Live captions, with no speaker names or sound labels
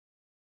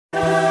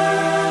Hello!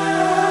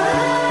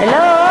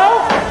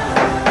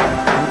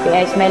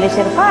 MPI Smiley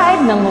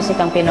Certified ng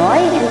Musikang Pinoy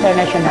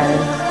International.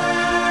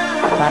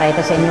 Para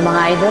ito sa inyo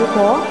mga idol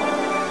ko.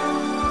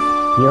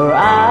 Your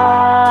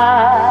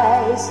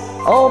eyes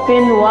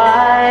open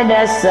wide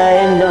as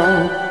I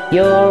look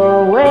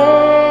your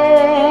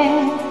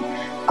way.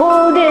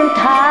 Couldn't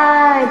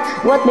hide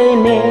what they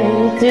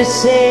meant to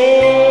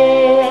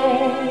say.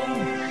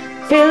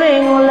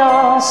 Feeling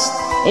lost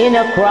in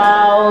a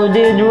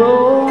crowded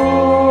room.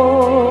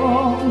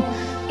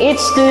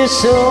 It's too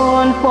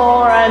soon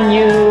for a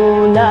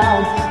new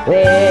love.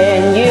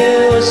 When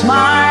you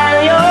smile,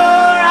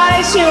 your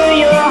eyes show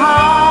your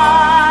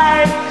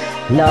heart.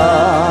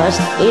 Lost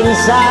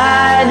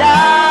inside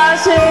a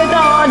suit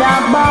on a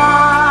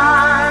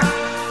bar.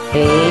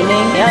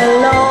 Feeling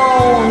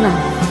alone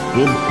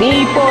with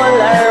people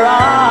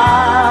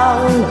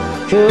around.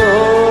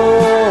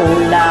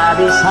 True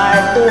love is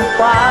hard to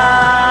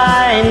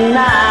find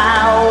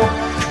now.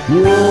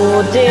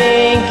 You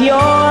think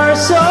you're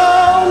so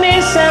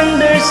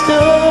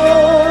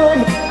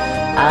misunderstood.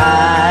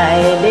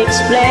 I'd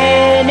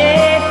explain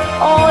it,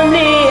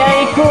 only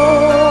I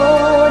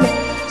could.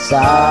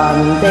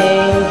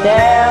 Something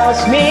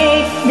tells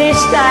me this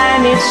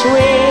time it's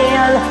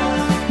real,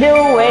 the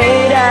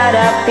way that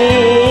I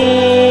feel.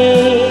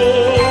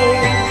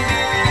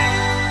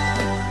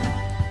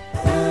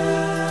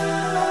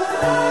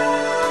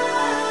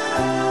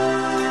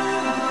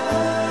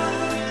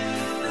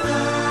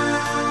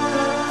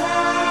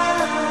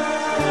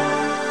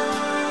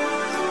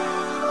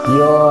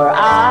 Your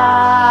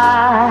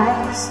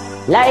eyes,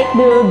 like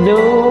the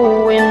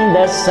blue in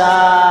the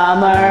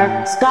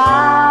summer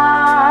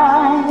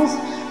skies,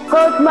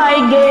 caught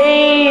my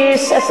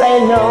gaze as I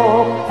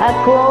look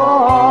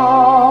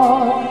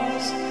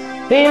across,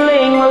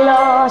 feeling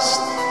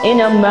lost in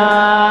a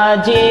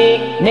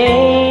magic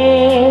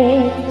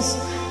maze.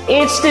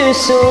 It's too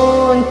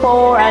soon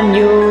for a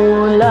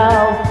new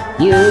love.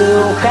 You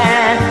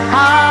can't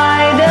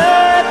hide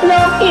that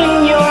look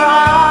in your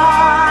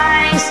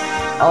eyes.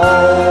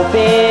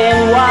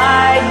 Open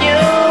wide, you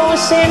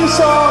seem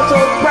so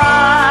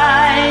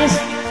surprised,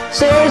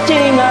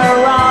 searching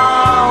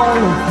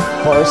around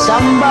for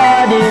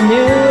somebody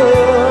new.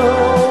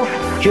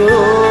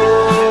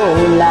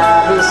 True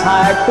love is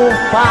hard to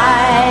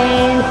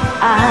find,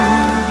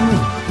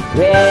 and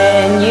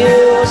when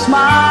you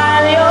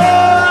smile,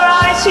 your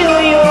eyes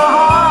show your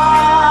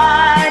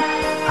heart.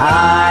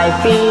 I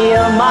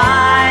feel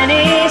mine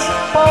is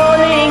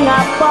falling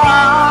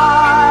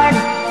apart.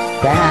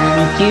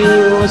 Can't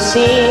you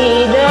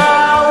see the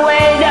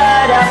way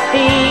that I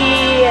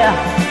feel?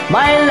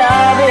 My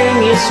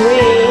loving is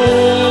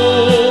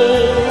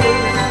real.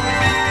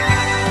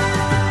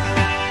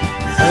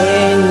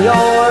 When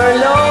you're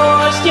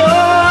lost, your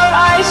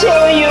eyes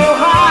show you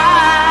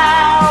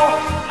how.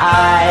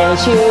 I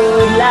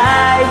should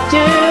like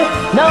to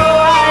know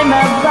I'm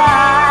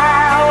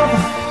about.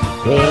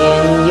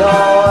 When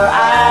your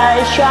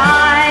eyes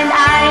shine,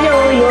 I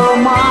know you're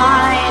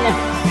mine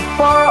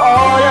for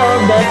all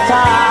of the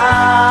time.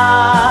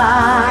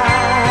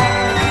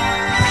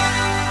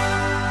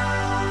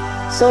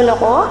 Solo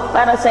ko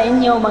para sa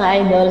inyo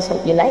mga idols.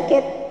 Hope you like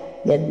it.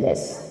 God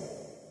bless.